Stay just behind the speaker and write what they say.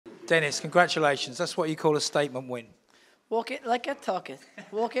Dennis, congratulations. That's what you call a statement win. Walk it like I talk it.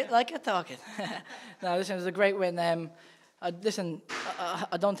 Walk it like I talk it. No, listen, it was a great win. I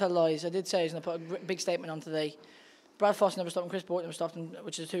don't tell lies. I did say I was going to put a big statement on today. Brad Foster never stopped him, Chris Bourke never stopped him,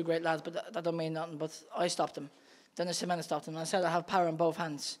 which is two great lads, but that don't mean nothing. But I stopped him. Dennis Semenya stopped him. And I said I have power in both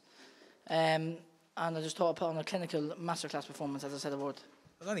hands. And I just thought I put on a clinical masterclass performance, as I said I would.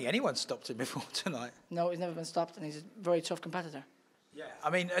 I don't think anyone stopped him before tonight. No, he's never been stopped, and he's a very tough competitor. Yeah, I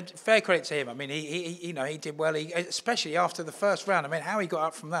mean, fair credit to him. I mean, he did well, especially after the first round. I mean, how he got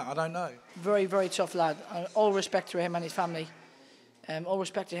up from that, I don't know. Very, very tough lad. All respect to him and his family. All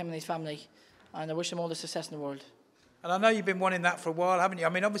respect to him and his family. And I wish him all the success in the world. And I know you've been wanting that for a while, haven't you? I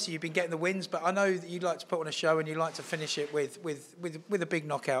mean, obviously you've been getting the wins, but I know that you'd like to put on a show and you like to finish it with a big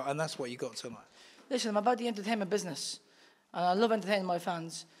knockout, and that's what you got tonight. Listen, I'm about the entertainment business, and I love entertaining my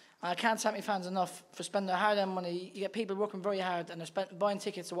fans. And I can't thank my fans enough for spending hard-earned money. You get people working very hard, and they're buying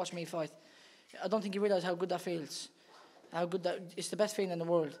tickets to watch me fight. I don't think you realise how good that feels. How good that it's the best feeling in the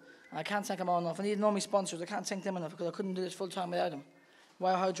world. And I can't thank them all enough. I need to know my sponsors. I can't thank them enough because I couldn't do this full time without them.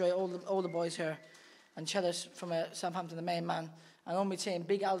 Wow Hydrate, all the boys here. And Chellis from Southampton, the main man. And on my team,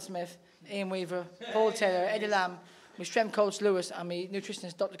 Big Al Smith, Ian Weaver, Paul Taylor, Eddie Lamb, my strength coach Lewis, and my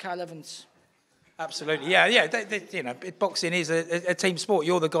nutritionist Dr. Carl Evans. Absolutely, yeah. You know, boxing is a team sport.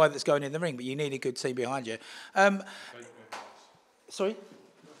 You're the guy that's going in the ring, but you need a good team behind you. Sorry.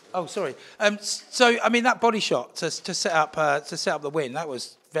 Oh, sorry. So, I mean, that body shot to set up the win, that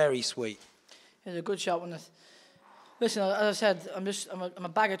was very sweet. It was a good shot, wasn't it? Listen, as I said, I'm a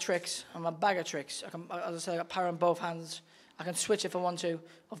bag of tricks. I'm a bag of tricks. As I said, I got power in both hands. I can switch if I want to.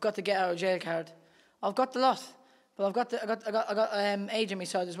 I've got the get out of jail card. I've got the lot, but I got age on my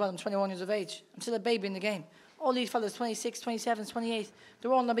side as well. I'm 21 years of age. I'm still a baby in the game. All these fellas, 26, 27, 28,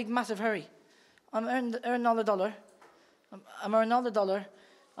 they're all in a big massive hurry. I'm earning all the dollar. I'm earning all the dollar.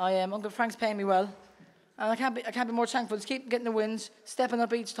 Uncle Frank's paying me well, and I can't be more thankful. Just keep getting the wins, stepping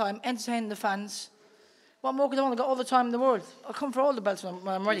up each time, entertaining the fans. What more could I want? I've got all the time in the world. I'll come for all the belts when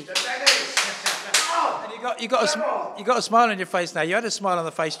I'm ready. And you got a smile on your face now. You had a smile on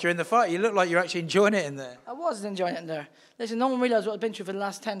the face during the fight. You look like you're actually enjoying it in there. I was enjoying it in there. Listen, no one realised what I've been through for the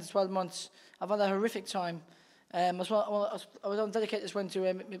last 10 to 12 months. I've had a horrific time. I was going to dedicate this one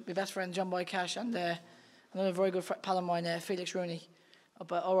to my best friend John Boy Cash and another very good pal of mine, Felix Rooney,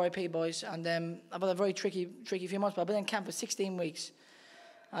 up at RIP boys. And I've had a very tricky few months, but I've been in camp for 16 weeks.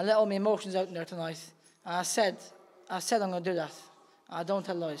 I let all my emotions out in there tonight. And I said I'm going to do that. I don't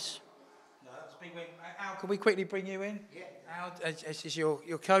tell lies. No, that's a big win. Al, can we quickly bring you in? Yeah. Al, is your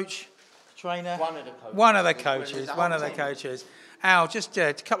coach, trainer? One of the coaches. Al, just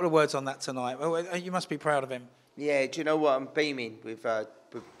a couple of words on that tonight. Well, you must be proud of him. Yeah, do you know what? I'm beaming with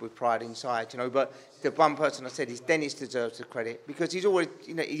pride inside, you know. But the one person I said is Dennis deserves the credit because he's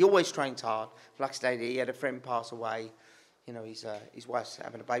always trained hard. Like I said, he had a friend pass away. You know, his wife's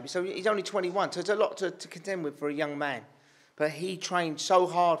having a baby. So he's only 21, so there's a lot to contend with for a young man. But he trained so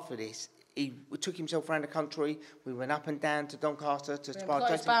hard for this. He took himself around the country. We went up and down to Doncaster to spar.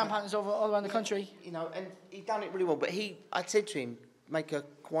 Sparring partners all around the country. You know, and he done it really well. But I said to him, make a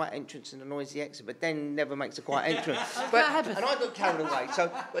quiet entrance and a noisy exit, but then never makes a quiet entrance. And I got carried away.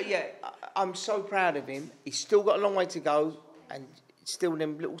 So, but yeah, I'm so proud of him. He's still got a long way to go, and still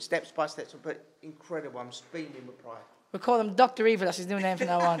them little steps by steps, but incredible. I'm beaming with pride. We call him Dr. Evil, that's his new name from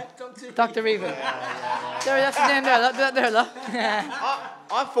now on. Dr. Evil. Yeah. That's his name there, look, do that there, look.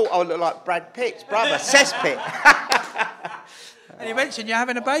 I thought I would look like Brad Pitt's brother, Cesspit. And you mentioned you're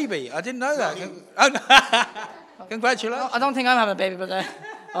having a baby. I didn't know that. Oh, no. Congratulations. I don't think I'm having a baby, but I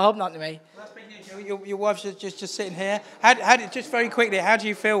hope not to me. Well, that's big news. Your wife's just sitting here. Just very quickly, how do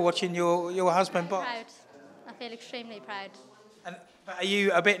you feel watching your husband box? Proud. I feel extremely proud. But are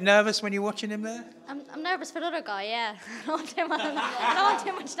you a bit nervous when you're watching him there? I'm nervous for the other guy, yeah. I don't want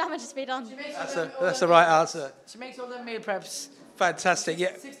too much damage to be done. That's the right answer. She makes all the meal preps. Fantastic,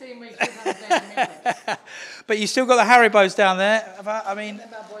 yeah. 16 weeks, meal preps. But you still got the Haribos down there. I mean,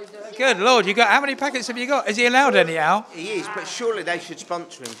 good Lord, how many packets have you got? Is he allowed any, Al? He is, but surely they should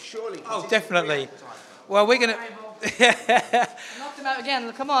sponsor him. Surely. Oh, definitely. Well, we're going to... Knocked him out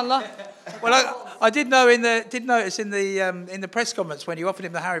again. Come on, look. Well, I did notice in the press comments when you offered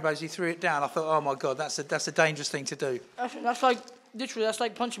him the Haribos, he threw it down. I thought, oh my God, that's a dangerous thing to do. That's like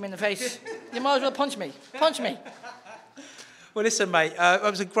punching me in the face. You might as well punch me. Punch me. Well, listen, mate, it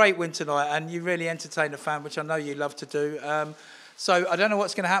was a great win tonight, and you really entertained the fan, which I know you love to do. So I don't know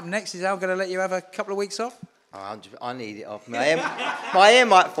what's going to happen next. Is Al going to let you have a couple of weeks off? I need it off. My hair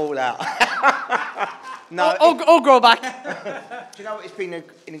might fall out. No, or grow back. Do you know what? It's been an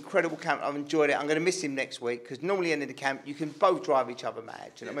incredible camp. I've enjoyed it. I'm going to miss him next week because normally end of the camp you can both drive each other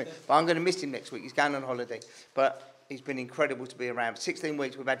mad. Do you know what I mean? But I'm going to miss him next week. He's going on holiday. But he's been incredible to be around. 16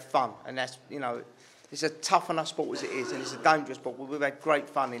 weeks we've had fun, and that's, you know, it's a tough enough sport as it is, and it's a dangerous sport. But we've had great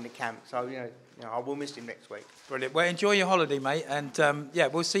fun in the camp. So you know, I will miss him next week. Brilliant. Well, enjoy your holiday, mate, and yeah,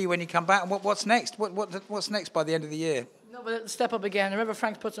 we'll see you when you come back. And what's next? What's next by the end of the year? No, but step up again. Whatever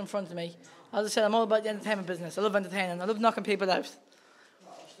Frank puts in front of me. As I said, I'm all about the entertainment business. I love entertaining. I love knocking people out.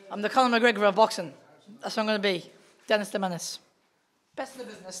 I'm the Conor McGregor of boxing. That's what I'm going to be. Dennis the Menace. Best in the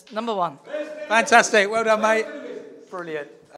business. #1. Fantastic. Well done, mate. Brilliant.